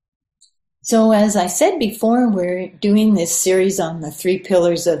So, as I said before, we're doing this series on the three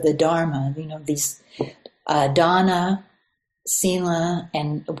pillars of the Dharma, these dana, sila,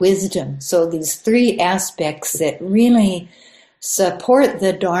 and wisdom. So, these three aspects that really support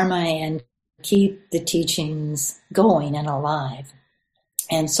the Dharma and keep the teachings going and alive.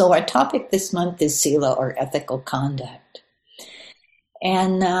 And so, our topic this month is Sila, or ethical conduct.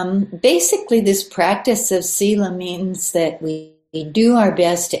 And basically, this practice of Sila means that we do our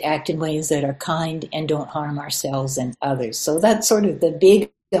best to act in ways that are kind and don't harm ourselves and others. So that's sort of the big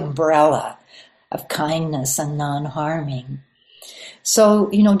umbrella of kindness and non-harming. So,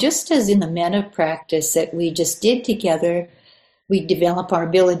 just as in the metta practice that we just did together, we develop our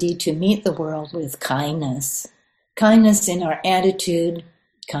ability to meet the world with kindness. Kindness in our attitude,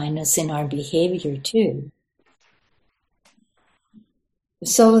 kindness in our behavior too.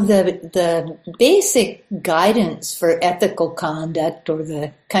 So the basic guidance for ethical conduct, or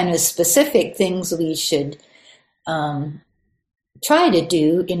the kind of specific things we should try to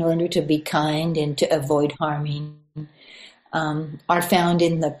do in order to be kind and to avoid harming, are found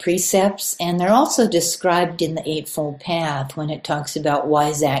in the precepts, and they're also described in the Eightfold Path when it talks about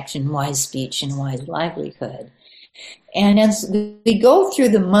wise action, wise speech, and wise livelihood. And as we go through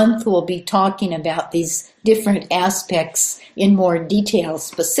the month, we'll be talking about these different aspects in more detail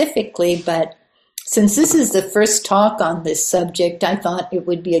specifically, but since this is the first talk on this subject, I thought it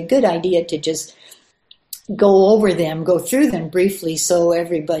would be a good idea to just go through them briefly so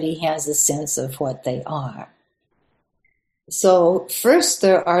everybody has a sense of what they are. So first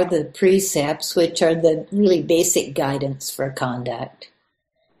there are the precepts, which are the really basic guidance for conduct.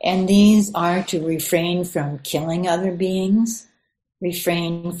 And these are to refrain from killing other beings,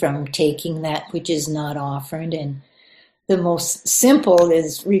 refrain from taking that which is not offered, and the most simple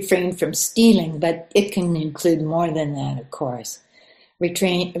is refrain from stealing, but it can include more than that, of course.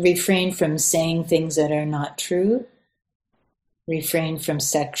 Refrain from saying things that are not true, refrain from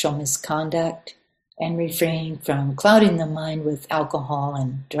sexual misconduct, and refrain from clouding the mind with alcohol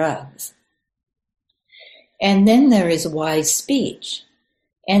and drugs. And then there is wise speech.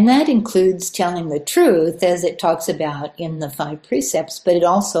 And that includes telling the truth, as it talks about in the 5 precepts, but it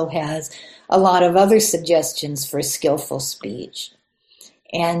also has a lot of other suggestions for skillful speech.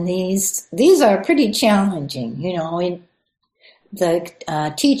 And these are pretty challenging.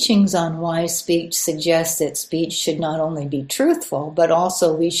 The teachings on wise speech suggest that speech should not only be truthful, but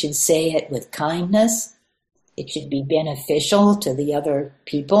also we should say it with kindness. It should be beneficial to the other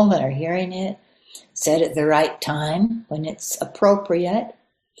people that are hearing it, said at the right time when it's appropriate.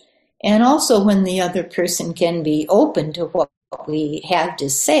 And also when the other person can be open to what we have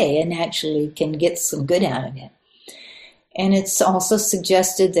to say and actually can get some good out of it. And it's also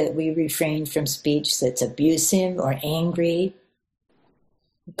suggested that we refrain from speech that's abusive or angry,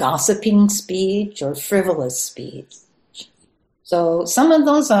 gossiping speech, or frivolous speech. So some of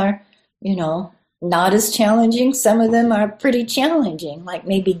those are, not as challenging. Some of them are pretty challenging, like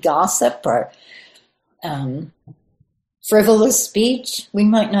maybe gossip or frivolous speech. We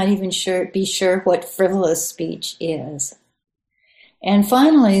might not even be sure what frivolous speech is. And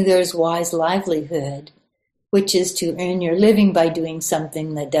finally, there's wise livelihood, which is to earn your living by doing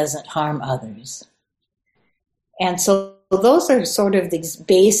something that doesn't harm others. And so those are sort of these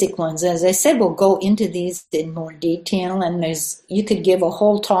basic ones. As I said, we'll go into these in more detail, and you could give a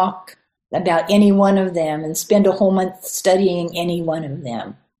whole talk about any one of them and spend a whole month studying any one of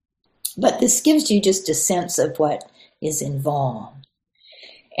them. But this gives you just a sense of what is involved.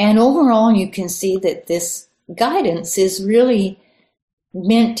 And overall, you can see that this guidance is really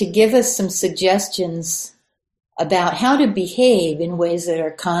meant to give us some suggestions about how to behave in ways that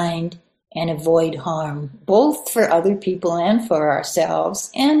are kind and avoid harm, both for other people and for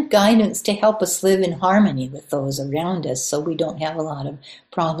ourselves, and guidance to help us live in harmony with those around us so we don't have a lot of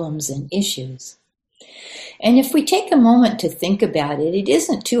problems and issues. And if we take a moment to think about it, it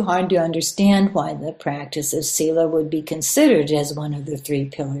isn't too hard to understand why the practice of Sila would be considered as one of the 3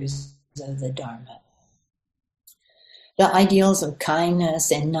 pillars of the Dharma. The ideals of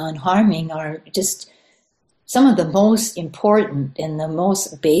kindness and non-harming are just some of the most important and the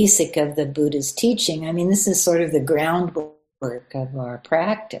most basic of the Buddha's teaching. I mean, this is sort of the groundwork of our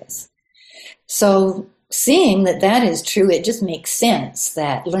practice. So seeing that is true, it just makes sense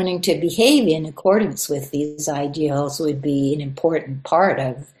that learning to behave in accordance with these ideals would be an important part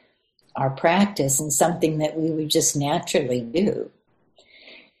of our practice and something that we would just naturally do.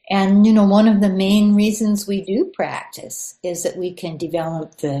 And, one of the main reasons we do practice is that we can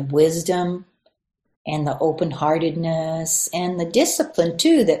develop the wisdom and the open-heartedness and the discipline,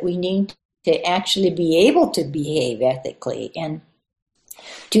 too, that we need to actually be able to behave ethically. And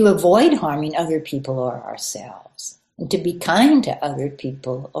to avoid harming other people or ourselves, and to be kind to other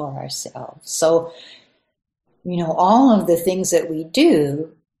people or ourselves. So, all of the things that we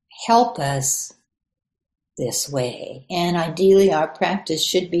do help us this way. And ideally, our practice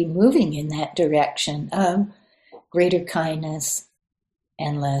should be moving in that direction of greater kindness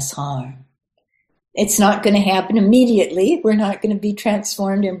and less harm. It's not going to happen immediately. We're not going to be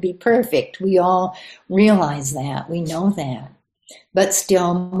transformed and be perfect. We all realize that. We know that. But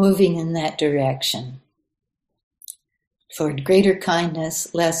still moving in that direction. For greater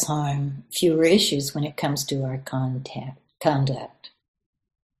kindness, less harm, fewer issues when it comes to our conduct.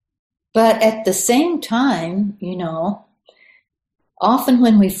 But at the same time, often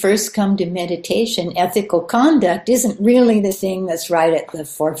when we first come to meditation, ethical conduct isn't really the thing that's right at the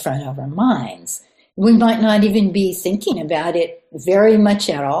forefront of our minds. We might not even be thinking about it very much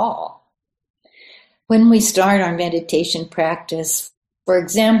at all. When we start our meditation practice, for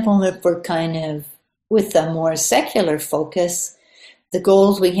example, if we're kind of with a more secular focus, the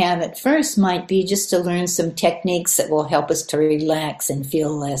goals we have at first might be just to learn some techniques that will help us to relax and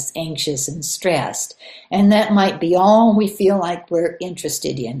feel less anxious and stressed. And that might be all we feel like we're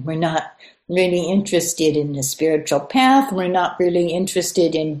interested in. We're not really interested in the spiritual path. We're not really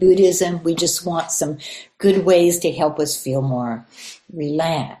interested in Buddhism. We just want some good ways to help us feel more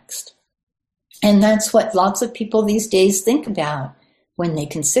relaxed. And that's what lots of people these days think about when they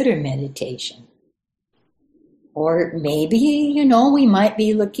consider meditation. Or maybe, we might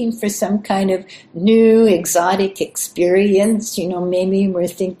be looking for some kind of new exotic experience. Maybe we're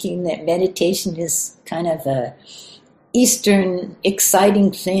thinking that meditation is kind of a Eastern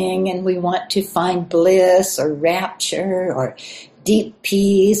exciting thing, and we want to find bliss or rapture or deep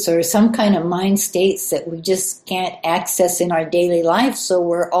peace or some kind of mind states that we just can't access in our daily life. So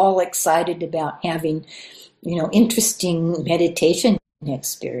we're all excited about having, interesting meditation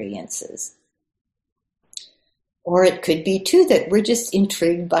experiences. Or it could be, too, that we're just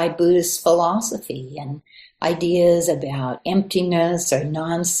intrigued by Buddhist philosophy and ideas about emptiness or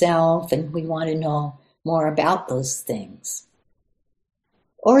non-self, and we want to know more about those things.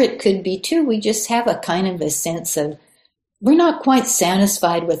 Or it could be, too, we just have a kind of a sense of we're not quite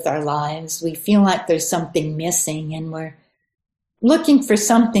satisfied with our lives. We feel like there's something missing, and we're looking for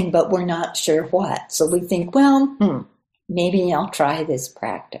something, but we're not sure what. So we think, maybe I'll try this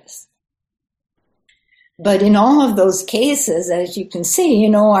practice. But in all of those cases, as you can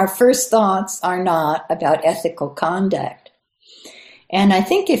see, our first thoughts are not about ethical conduct. And I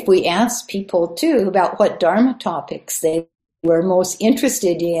think if we ask people, too, about what Dharma topics they were most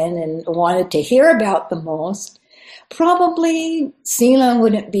interested in and wanted to hear about the most, probably Sila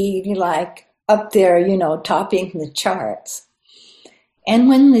wouldn't be like up there, topping the charts. And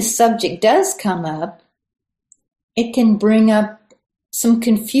when this subject does come up, it can bring up some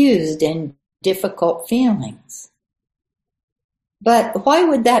confused and difficult feelings. But why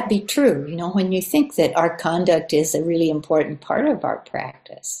would that be true, when you think that our conduct is a really important part of our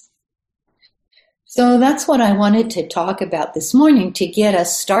practice? So that's what I wanted to talk about this morning to get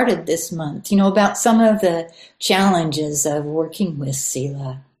us started this month, about some of the challenges of working with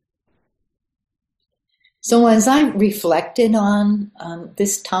Sila. So as I reflected on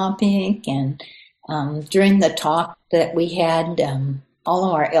this topic and during the talk that we had, all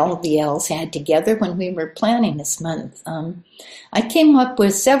of our LDLs had together when we were planning this month, I came up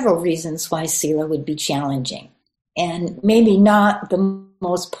with several reasons why Sila would be challenging, and maybe not the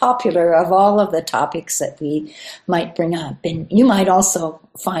most popular of all of the topics that we might bring up. And you might also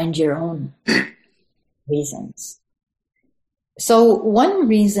find your own reasons. So one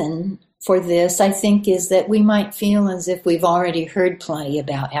reason for this, I think, is that we might feel as if we've already heard plenty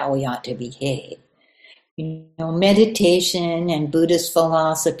about how we ought to behave. Meditation and Buddhist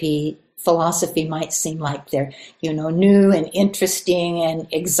philosophy might seem like they're, new and interesting and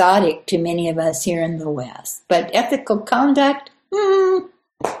exotic to many of us here in the West. But ethical conduct,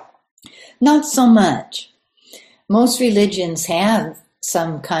 not so much. Most religions have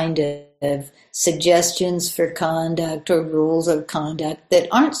some kind of suggestions for conduct or rules of conduct that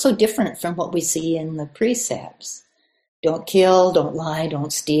aren't so different from what we see in the precepts. Don't kill, don't lie,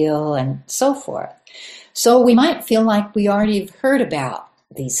 don't steal, and so forth. So we might feel like we already have heard about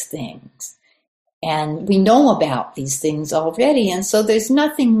these things, and we know about these things already, and so there's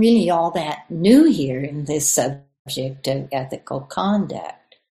nothing really all that new here in this subject of ethical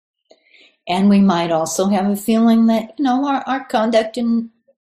conduct. And we might also have a feeling that, our conduct in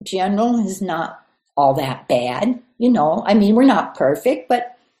general is not all that bad. We're not perfect,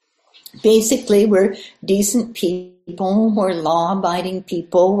 but basically we're decent people, we're law-abiding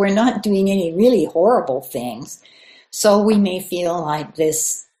people, we're not doing any really horrible things. So we may feel like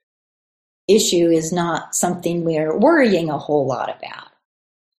this issue is not something we're worrying a whole lot about.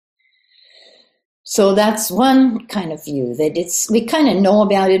 So that's one kind of view, that we kind of know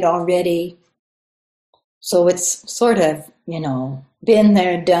about it already. So it's sort of, been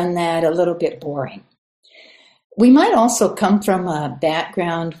there, done that, a little bit boring. We might also come from a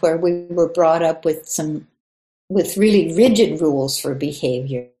background where we were brought up with really rigid rules for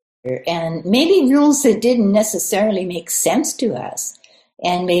behavior, and maybe rules that didn't necessarily make sense to us,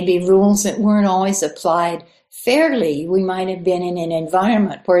 and maybe rules that weren't always applied fairly. We might have been in an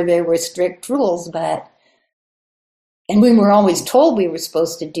environment where there were strict rules, and we were always told we were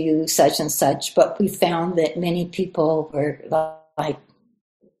supposed to do such and such, but we found that many people were like,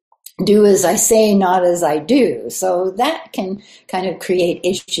 do as I say, not as I do. So that can kind of create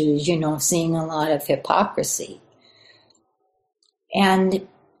issues, seeing a lot of hypocrisy. And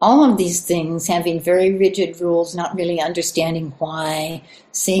all of these things, having very rigid rules, not really understanding why,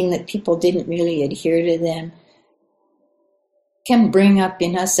 seeing that people didn't really adhere to them, can bring up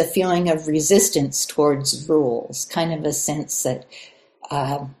in us a feeling of resistance towards rules, kind of a sense that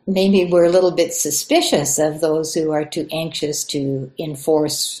maybe we're a little bit suspicious of those who are too anxious to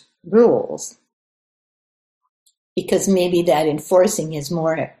enforce rules, because maybe that enforcing is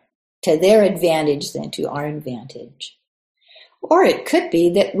more to their advantage than to our advantage. Or it could be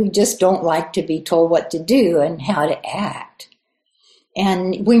that we just don't like to be told what to do and how to act.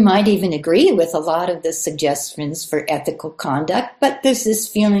 And we might even agree with a lot of the suggestions for ethical conduct, but there's this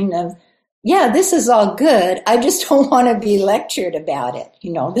feeling of, yeah, this is all good, I just don't want to be lectured about it,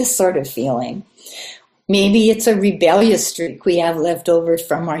 this sort of feeling. Maybe it's a rebellious streak we have left over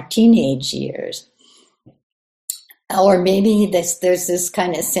from our teenage years. Or maybe there's this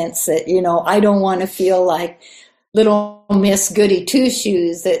kind of sense that, I don't want to feel like little Miss Goody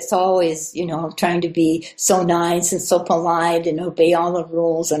Two-Shoes that's always, trying to be so nice and so polite and obey all the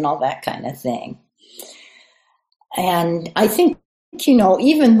rules and all that kind of thing. And I think,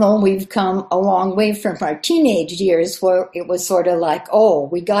 even though we've come a long way from our teenage years where it was sort of like, oh,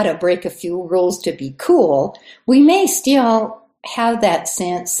 we got to break a few rules to be cool, we may still have that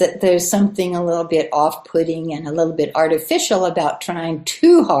sense that there's something a little bit off-putting and a little bit artificial about trying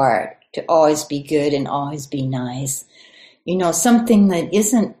too hard to always be good and always be nice. Something that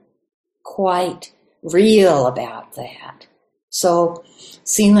isn't quite real about that. So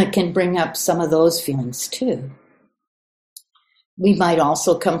Sila can bring up some of those feelings too. We might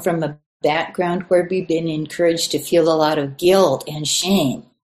also come from a background where we've been encouraged to feel a lot of guilt and shame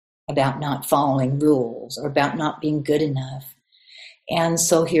about not following rules or about not being good enough. And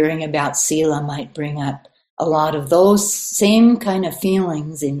so hearing about Sila might bring up a lot of those same kind of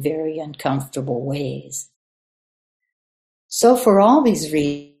feelings in very uncomfortable ways. So for all these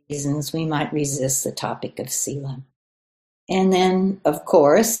reasons, we might resist the topic of Sila. And then, of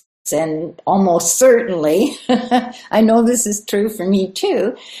course, and almost certainly, I know this is true for me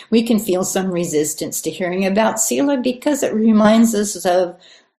too, we can feel some resistance to hearing about Sila because it reminds us of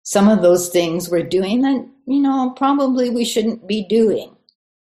some of those things we're doing that, probably we shouldn't be doing.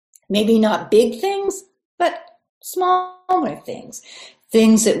 Maybe not big things, but smaller things.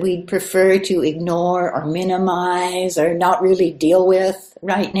 Things that we'd prefer to ignore or minimize or not really deal with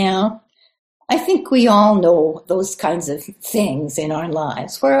right now. I think we all know those kinds of things in our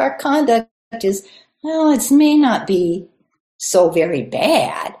lives where our conduct is, it may not be so very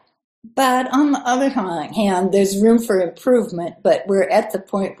bad, but on the other hand, there's room for improvement, but we're at the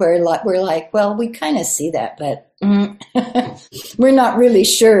point where we're like, well, we kind of see that, but we're not really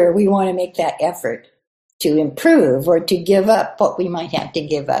sure we want to make that effort to improve or to give up what we might have to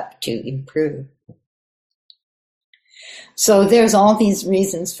give up to improve. So there's all these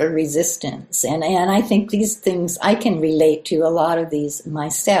reasons for resistance. And I think these things, I can relate to a lot of these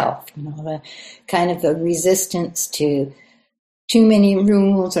myself, the kind of a resistance to too many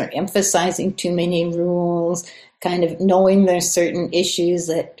rules or emphasizing too many rules, kind of knowing there's certain issues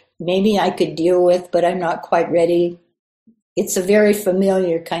that maybe I could deal with, but I'm not quite ready. It's a very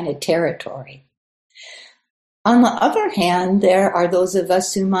familiar kind of territory. On the other hand, there are those of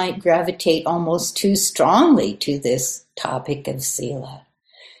us who might gravitate almost too strongly to this topic of Sila.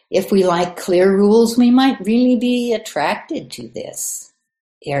 If we like clear rules, we might really be attracted to this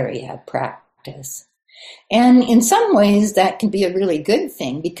area of practice. And in some ways, that can be a really good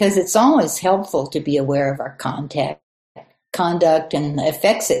thing because it's always helpful to be aware of our conduct and the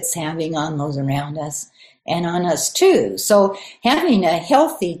effects it's having on those around us and on us too. So having a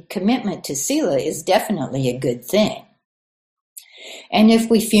healthy commitment to Sila is definitely a good thing. And if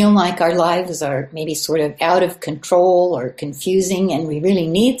we feel like our lives are maybe sort of out of control or confusing and we really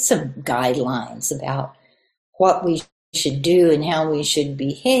need some guidelines about what we should do and how we should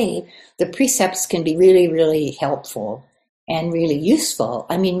behave, the precepts can be really, really helpful and really useful.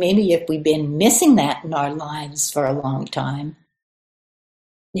 I mean, maybe if we've been missing that in our lives for a long time,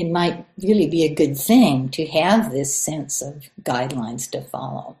 it might really be a good thing to have this sense of guidelines to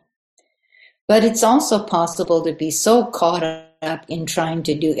follow. But it's also possible to be so caught up in trying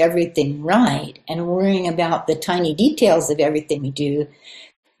to do everything right and worrying about the tiny details of everything we do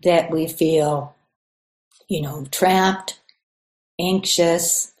that we feel, trapped,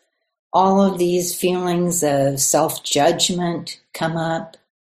 anxious. All of these feelings of self-judgment come up.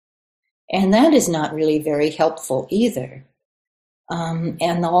 And that is not really very helpful either.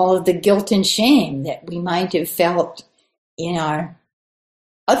 And all of the guilt and shame that we might have felt in our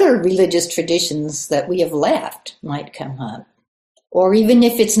other religious traditions that we have left might come up. Or even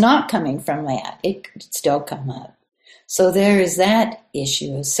if it's not coming from that, it could still come up. So there is that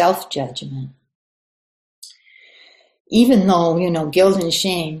issue of self-judgment. Even though, guilt and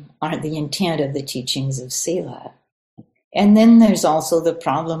shame aren't the intent of the teachings of Sila. And then there's also the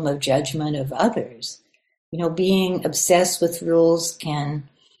problem of judgment of others. Being obsessed with rules can,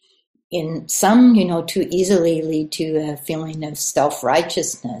 in some, too easily lead to a feeling of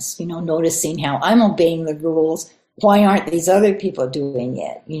self-righteousness, noticing how I'm obeying the rules. Why aren't these other people doing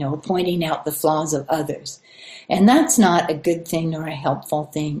it? Pointing out the flaws of others. And that's not a good thing or a helpful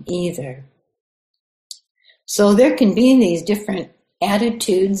thing either. So there can be these different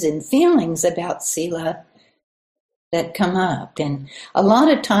attitudes and feelings about Sila that come up. And a lot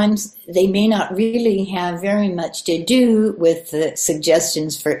of times they may not really have very much to do with the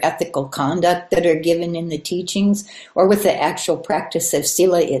suggestions for ethical conduct that are given in the teachings or with the actual practice of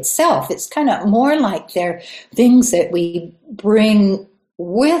Sila itself. It's kind of more like they're things that we bring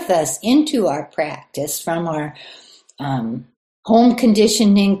with us into our practice from our home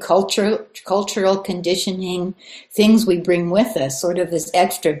conditioning, cultural conditioning, things we bring with us sort of as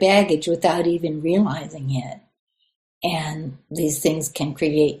extra baggage without even realizing it. And these things can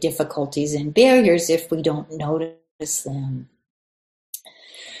create difficulties and barriers if we don't notice them.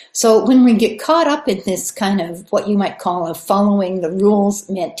 So when we get caught up in this kind of what you might call a following the rules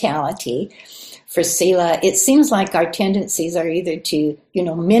mentality for Sila, it seems like our tendencies are either to,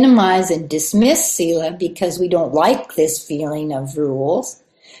 minimize and dismiss Sila because we don't like this feeling of rules,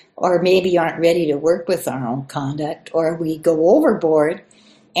 or maybe aren't ready to work with our own conduct, or we go overboard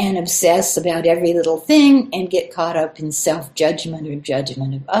and obsess about every little thing and get caught up in self-judgment or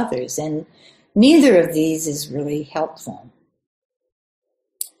judgment of others. And neither of these is really helpful.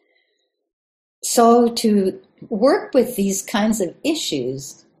 So to work with these kinds of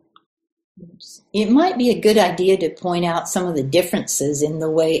issues, it might be a good idea to point out some of the differences in the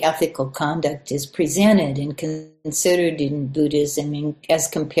way ethical conduct is presented and considered in Buddhism as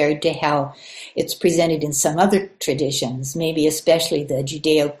compared to how it's presented in some other traditions, maybe especially the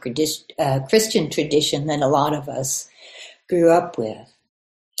Judeo-Christian tradition that a lot of us grew up with.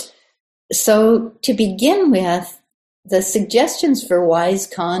 So to begin with, the suggestions for wise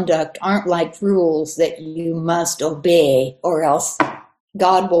conduct aren't like rules that you must obey or else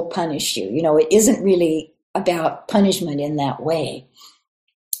God will punish you. It isn't really about punishment in that way.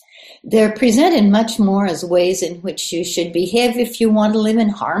 They're presented much more as ways in which you should behave if you want to live in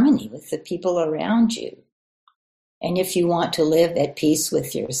harmony with the people around you, and if you want to live at peace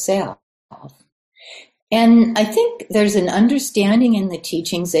with yourself. And I think there's an understanding in the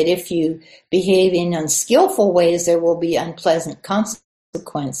teachings that if you behave in unskillful ways, there will be unpleasant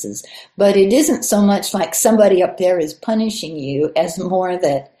consequences. But it isn't so much like somebody up there is punishing you as more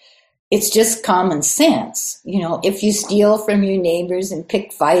that it's just common sense. If you steal from your neighbors and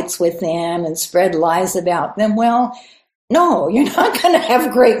pick fights with them and spread lies about them, well, no, you're not going to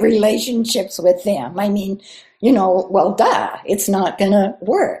have great relationships with them. I mean, it's not going to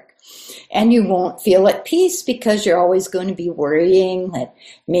work. And you won't feel at peace because you're always going to be worrying that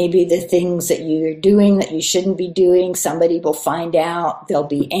maybe the things that you're doing that you shouldn't be doing, somebody will find out, they'll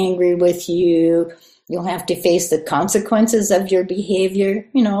be angry with you, you'll have to face the consequences of your behavior.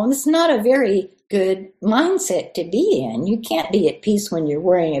 It's not a very good mindset to be in. You can't be at peace when you're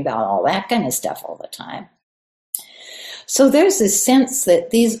worrying about all that kind of stuff all the time. So there's this sense that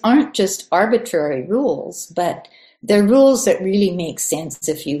these aren't just arbitrary rules, but they're rules that really make sense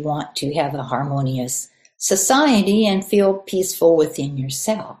if you want to have a harmonious society and feel peaceful within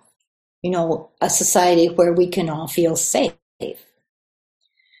yourself. A society where we can all feel safe.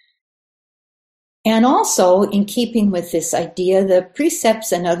 And also, in keeping with this idea, the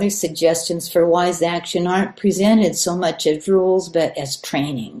precepts and other suggestions for wise action aren't presented so much as rules, but as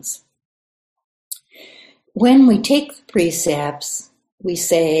trainings. When we take the precepts, we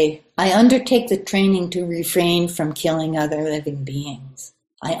say, I undertake the training to refrain from killing other living beings.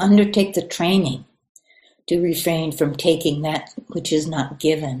 I undertake the training to refrain from taking that which is not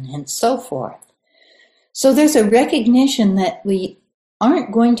given, and so forth. So there's a recognition that we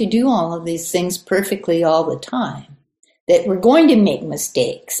aren't going to do all of these things perfectly all the time, that we're going to make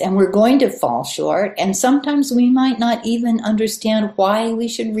mistakes and we're going to fall short, and sometimes we might not even understand why we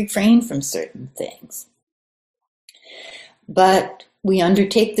should refrain from certain things. But we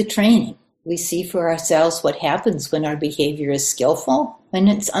undertake the training. We see for ourselves what happens when our behavior is skillful, when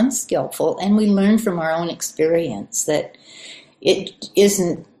it's unskillful, and we learn from our own experience that it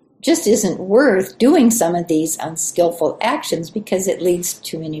isn't worth doing some of these unskillful actions because it leads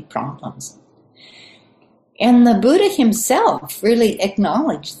to many problems. And the Buddha himself really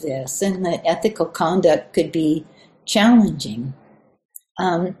acknowledged this, and that ethical conduct could be challenging.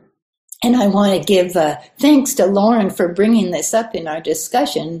 And I want to give thanks to Lauren for bringing this up in our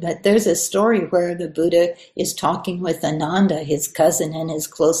discussion, but there's a story where the Buddha is talking with Ananda, his cousin and his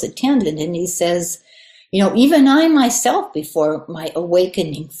close attendant, and he says, even I myself, before my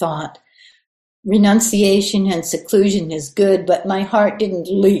awakening, thought renunciation and seclusion is good, but my heart didn't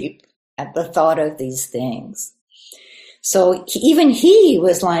leap at the thought of these things. So even he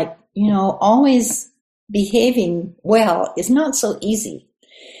was like, always behaving well is not so easy.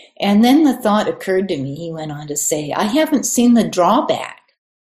 And then the thought occurred to me, he went on to say, I haven't seen the drawback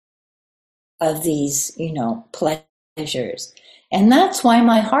of these, pleasures. And that's why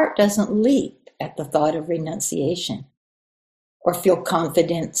my heart doesn't leap at the thought of renunciation or feel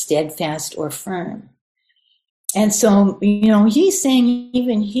confident, steadfast, or firm. And so, he's saying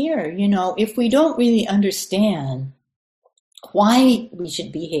even here, if we don't really understand why we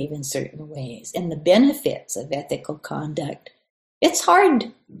should behave in certain ways and the benefits of ethical conduct, it's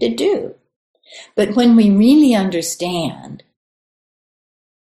hard to do. But when we really understand,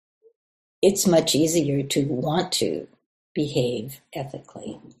 it's much easier to want to behave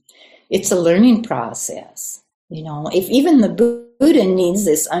ethically. It's a learning process. If even the Buddha needs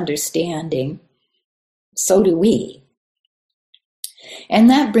this understanding, so do we. And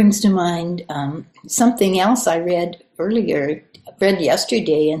that brings to mind something else I read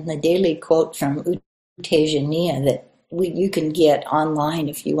yesterday in the daily quote from Utejaniya that you can get online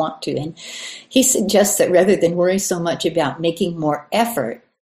if you want to. And he suggests that rather than worry so much about making more effort,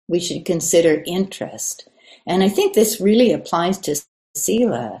 we should consider interest. And I think this really applies to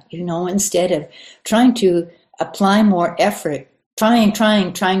Sila, instead of trying to apply more effort, trying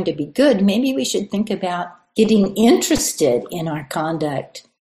to be good, maybe we should think about getting interested in our conduct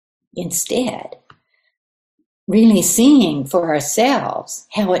instead. Really seeing for ourselves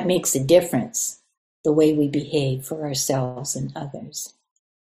how it makes a difference, the way we behave for ourselves and others.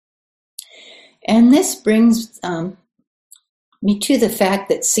 And this brings me to the fact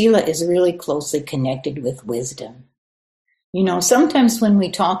that Sila is really closely connected with wisdom. Sometimes when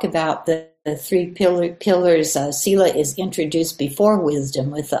we talk about the three pillars, Sila is introduced before wisdom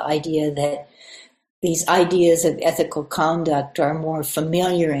with the idea that these ideas of ethical conduct are more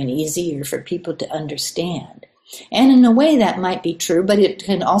familiar and easier for people to understand. And in a way that might be true, but it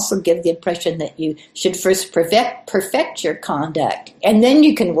can also give the impression that you should first perfect your conduct, and then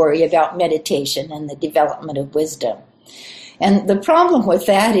you can worry about meditation and the development of wisdom. And the problem with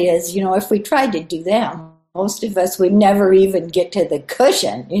that is, if we tried to do that, most of us would never even get to the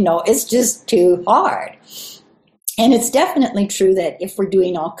cushion. It's just too hard. And it's definitely true that if we're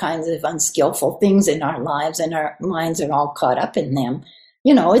doing all kinds of unskillful things in our lives and our minds are all caught up in them,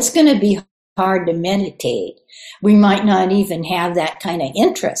 it's going to be hard to meditate. We might not even have that kind of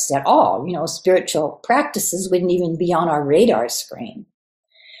interest at all. Spiritual practices wouldn't even be on our radar screen.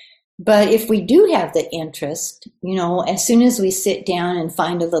 But if we do have the interest, as soon as we sit down and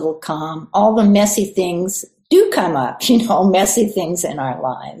find a little calm, all the messy things do come up, messy things in our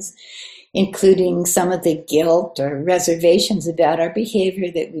lives, including some of the guilt or reservations about our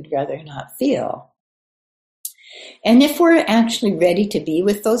behavior that we'd rather not feel. And if we're actually ready to be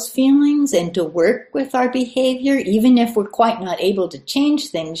with those feelings and to work with our behavior, even if we're quite not able to change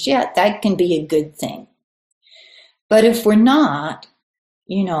things yet, that can be a good thing. But if we're not,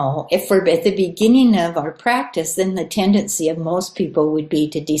 if we're at the beginning of our practice, then the tendency of most people would be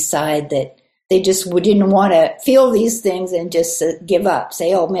to decide that they just didn't want to feel these things and just give up,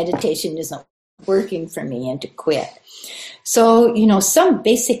 say, meditation isn't working for me, and to quit. So, some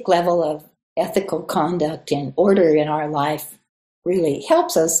basic level of ethical conduct and order in our life really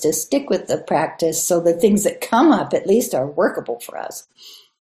helps us to stick with the practice so the things that come up at least are workable for us.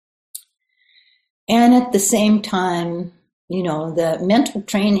 And at the same time, the mental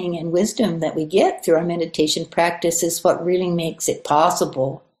training and wisdom that we get through our meditation practice is what really makes it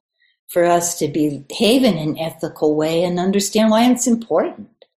possible for us to behave in an ethical way and understand why it's important.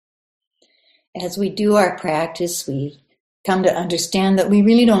 As we do our practice, we come to understand that we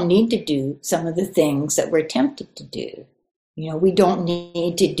really don't need to do some of the things that we're tempted to do. We don't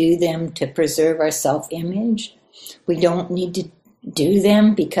need to do them to preserve our self-image. We don't need to do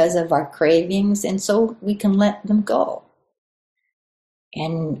them because of our cravings, and so we can let them go.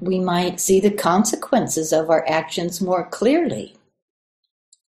 And we might see the consequences of our actions more clearly.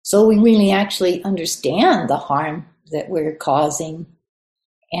 So we really actually understand the harm that we're causing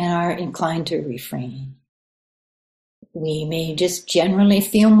and are inclined to refrain. We may just generally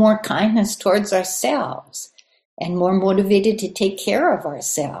feel more kindness towards ourselves and more motivated to take care of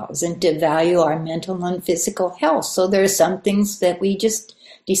ourselves and to value our mental and physical health. So there are some things that we just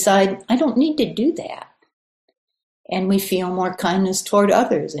decide, I don't need to do that. And we feel more kindness toward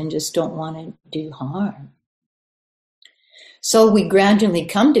others and just don't want to do harm. So we gradually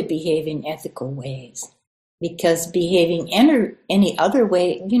come to behave in ethical ways, because behaving any other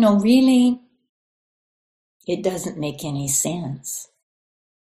way, really, it doesn't make any sense.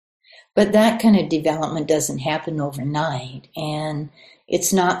 But that kind of development doesn't happen overnight, and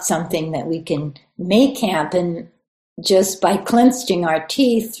it's not something that we can make happen just by clenching our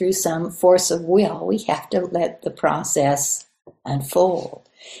teeth through some force of will. We have to let the process unfold.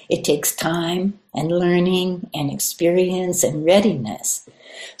 It takes time and learning and experience and readiness.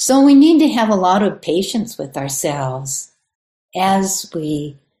 So we need to have a lot of patience with ourselves as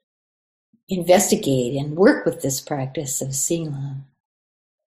we investigate and work with this practice of Sila.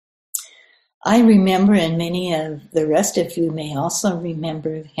 I remember, and many of the rest of you may also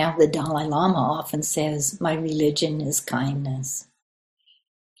remember, how the Dalai Lama often says, "My religion is kindness."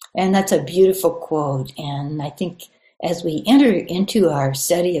 And that's a beautiful quote. And I think as we enter into our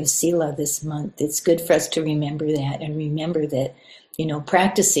study of Sila this month, it's good for us to remember that, and remember that,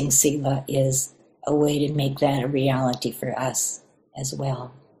 practicing Sila is a way to make that a reality for us as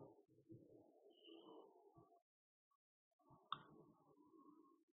well.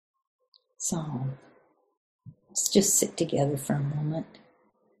 So let's just sit together for a moment.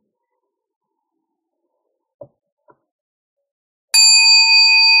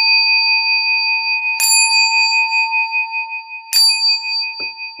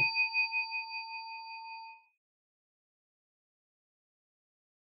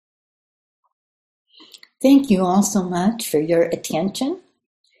 Thank you all so much for your attention.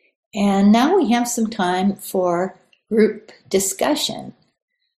 And now we have some time for group discussion.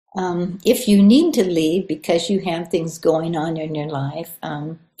 If you need to leave because you have things going on in your life,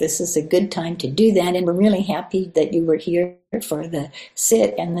 this is a good time to do that. And we're really happy that you were here for the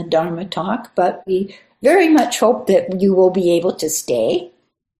sit and the Dharma talk, but we very much hope that you will be able to stay.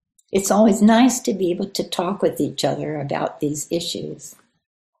 It's always nice to be able to talk with each other about these issues.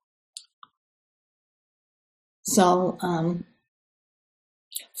 So,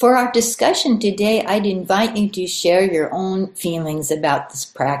 for our discussion today, I'd invite you to share your own feelings about this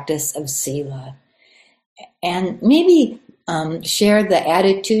practice of Sila, and maybe share the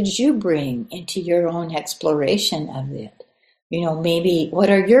attitudes you bring into your own exploration of it. Maybe what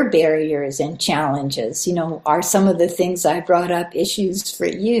are your barriers and challenges? Are some of the things I brought up issues for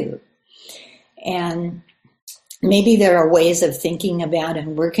you? And maybe there are ways of thinking about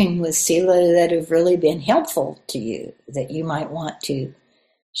and working with Sila that have really been helpful to you that you might want to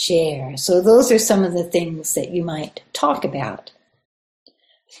share. So those are some of the things that you might talk about.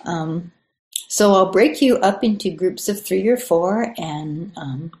 So I'll break you up into groups of 3 or 4, and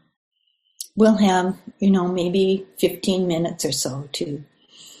we'll have, maybe 15 minutes or so to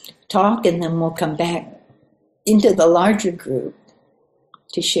talk, and then we'll come back into the larger group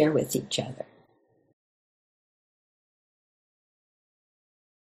to share with each other.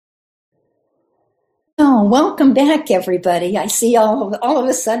 Oh, welcome back, everybody. I see all of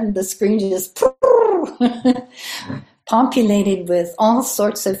a sudden the screen just populated with all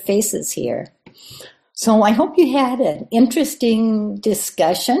sorts of faces here. So I hope you had an interesting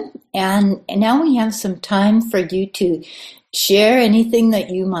discussion, and now we have some time for you to share anything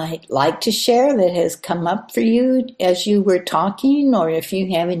that you might like to share that has come up for you as you were talking, or if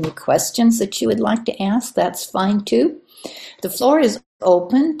you have any questions that you would like to ask, that's fine too. The floor is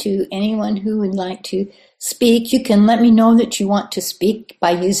open to anyone who would like to speak. You can let me know that you want to speak by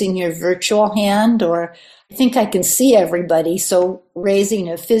using your virtual hand, or I think I can see everybody, so raising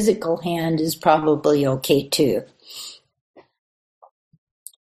a physical hand is probably okay too.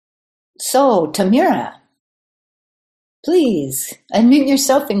 So, Tamira, please unmute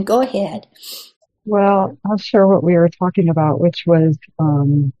yourself and go ahead. Well, I'll share what we were talking about, which was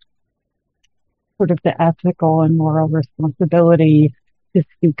sort of the ethical and moral responsibility to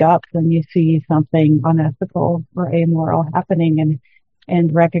speak up when you see something unethical or amoral happening,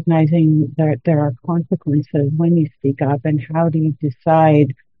 and recognizing that there are consequences when you speak up, and how do you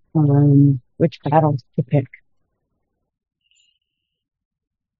decide which battles to pick?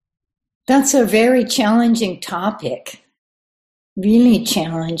 That's a very challenging topic, really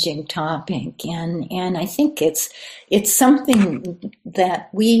challenging topic, and I think it's something that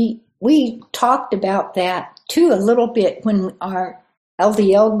we talked about that too a little bit when our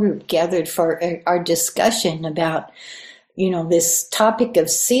LDL group gathered for our discussion about, this topic of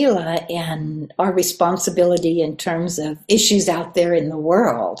Sila and our responsibility in terms of issues out there in the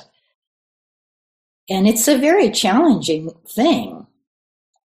world. And it's a very challenging thing.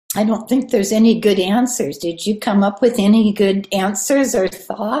 I don't think there's any good answers. Did you come up with any good answers or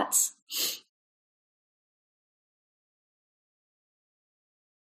thoughts?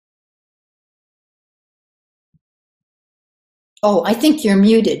 Oh, I think you're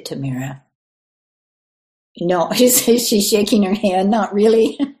muted, Tamara. No, she's shaking her hand. Not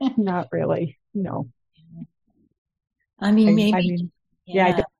really. Not really, no. I mean, maybe.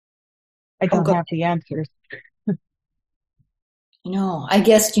 Yeah, I don't have the answers. No, I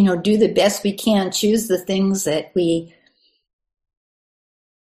guess, do the best we can, choose the things that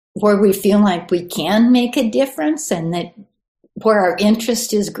where we feel like we can make a difference and that where our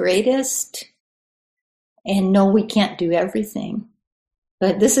interest is greatest. And no, we can't do everything.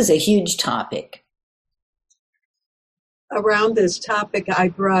 But this is a huge topic. Around this topic, I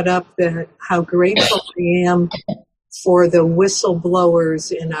brought up how grateful I am for the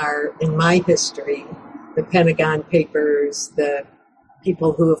whistleblowers in my history, the Pentagon Papers, the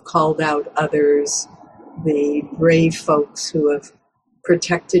people who have called out others, the brave folks who have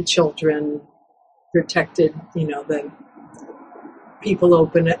protected children, protected, the people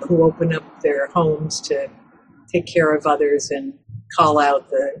who open up their homes to take care of others and call out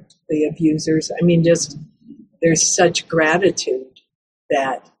the abusers. I mean, just there's such gratitude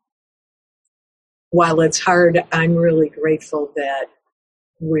that while it's hard, I'm really grateful that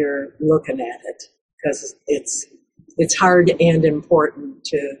we're looking at it, because it's hard and important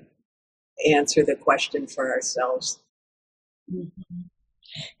to answer the question for ourselves. Mm-hmm.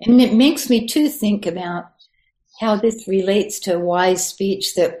 And it makes me too think about how this relates to wise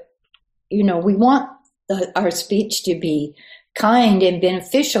speech, that, we want our speech to be kind and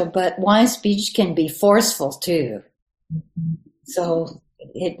beneficial, but wise speech can be forceful too. Mm-hmm. So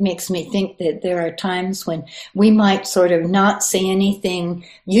it makes me think that there are times when we might sort of not say anything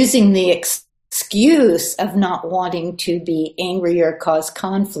using the excuse of not wanting to be angry or cause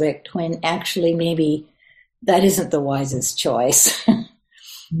conflict, when actually maybe that isn't the wisest choice.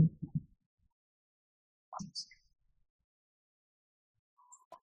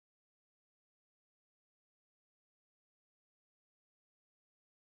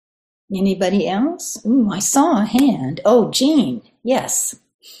 Anybody else? Ooh, I saw a hand. Oh, Jean. Yes.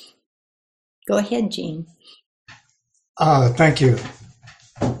 Go ahead, Jean. Thank you.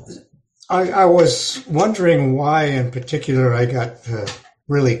 I was wondering why in particular I got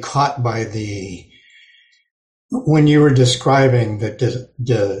really caught by when you were describing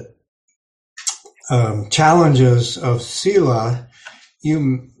the challenges of Sila,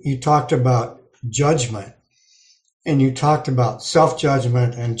 you talked about judgment. And you talked about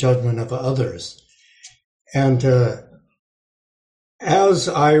self-judgment and judgment of others. And as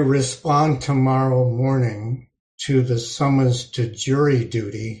I respond tomorrow morning to the summons to jury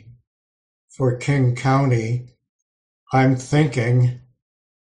duty for King County, I'm thinking,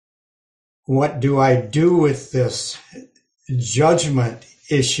 what do I do with this judgment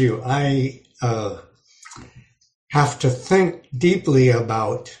issue? I have to think deeply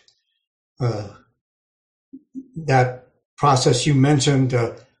about that process you mentioned.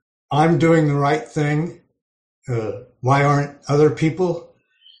 I'm doing the right thing. Why aren't other people?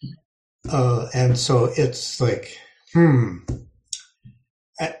 And so it's like,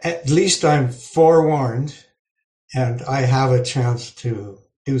 at least I'm forewarned, and I have a chance to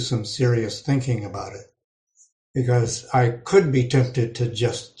do some serious thinking about it, because I could be tempted to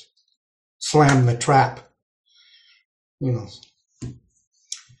just slam the trap,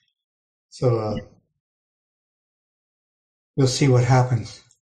 So we'll see what happens.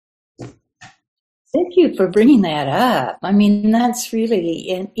 Thank you for bringing that up. I mean, that's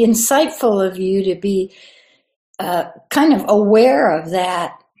really insightful of you to be kind of aware of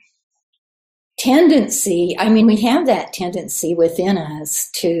that tendency. I mean, we have that tendency within us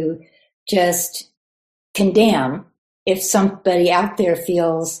to just condemn if somebody out there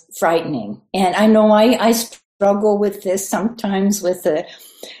feels frightening. And I know I struggle with this sometimes with the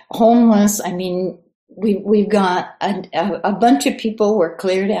homeless. I mean, we've got a bunch of people were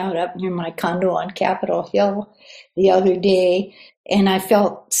cleared out up near my condo on Capitol Hill the other day, and I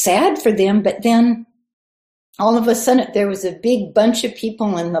felt sad for them, but then all of a sudden there was a big bunch of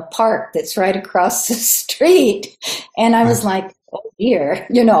people in the park that's right across the street, and I was like, oh dear,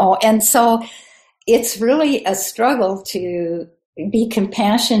 and so it's really a struggle to be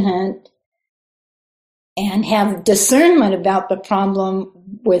compassionate and have discernment about the problem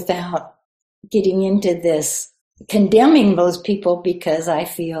without getting into this condemning those people, because I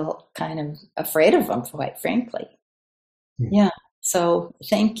feel kind of afraid of them, quite frankly. Yeah. So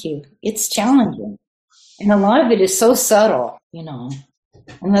thank you. It's challenging. And a lot of it is so subtle,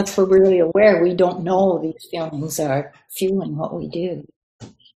 unless we're really aware, we don't know these feelings are fueling what we do.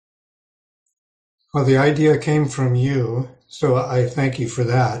 Well, the idea came from you, so I thank you for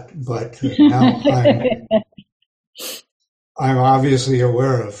that. But now I'm obviously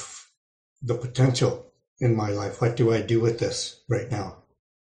aware of the potential in my life. What do I do with this right now?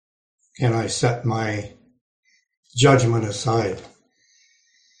 Can I set my judgment aside?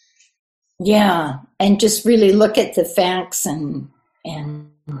 Yeah, and just really look at the facts and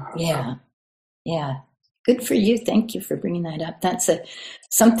yeah. Good for you. Thank you for bringing that up. That's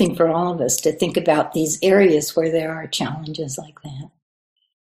something for all of us to think about, these areas where there are challenges like that.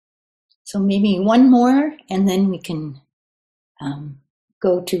 So maybe one more, and then we can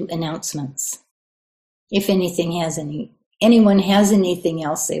go to announcements. If anyone has anything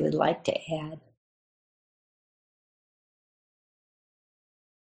else they would like to add.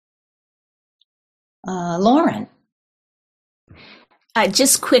 Lauren.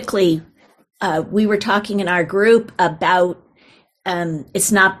 Just quickly, we were talking in our group about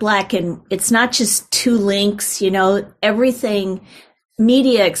it's not black and it's not just two links, everything.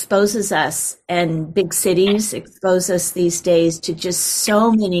 Media exposes us, and big cities expose us these days to just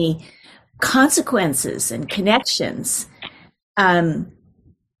so many consequences and connections.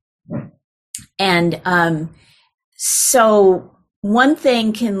 So one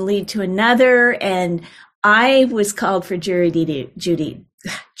thing can lead to another, and I was called for jury duty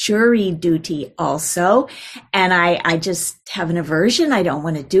also, and I just have an aversion. I don't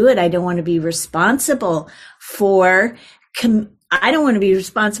want to do it. I don't want to be responsible for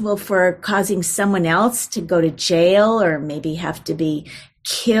causing someone else to go to jail or maybe have to be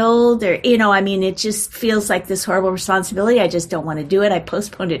killed, or it just feels like this horrible responsibility. I just don't want to do it. I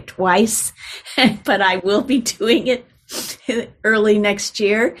postponed it twice, but I will be doing it early next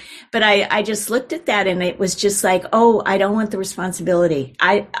year. But I just looked at that, and it was just like, oh, I don't want the responsibility.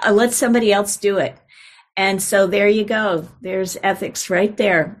 I let somebody else do it. And so there you go. There's ethics right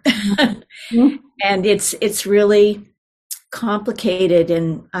there. Mm-hmm. And it's really complicated.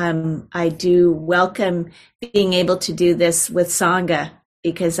 And I do welcome being able to do this with Sangha,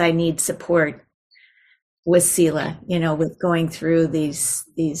 because I need support with Sila, with going through these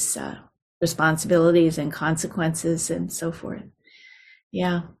responsibilities and consequences and so forth.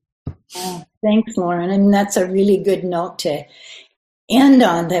 Yeah. Thanks, Lauren. I mean, that's a really good note to end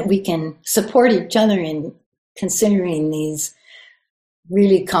on, that we can support each other in considering these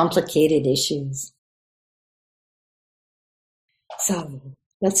really complicated issues. So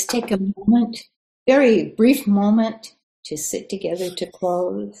let's take a moment, very brief moment, to sit together to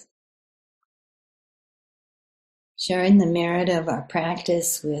close. Sharing the merit of our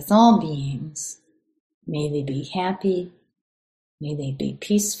practice with all beings. May they be happy. May they be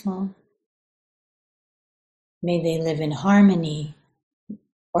peaceful. May they live in harmony.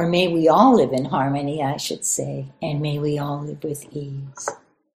 Or may we all live in harmony, I should say. And may we all live with ease.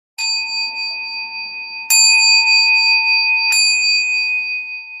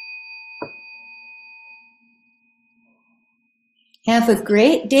 Have a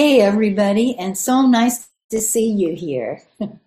great day, everybody, and so nice to see you here.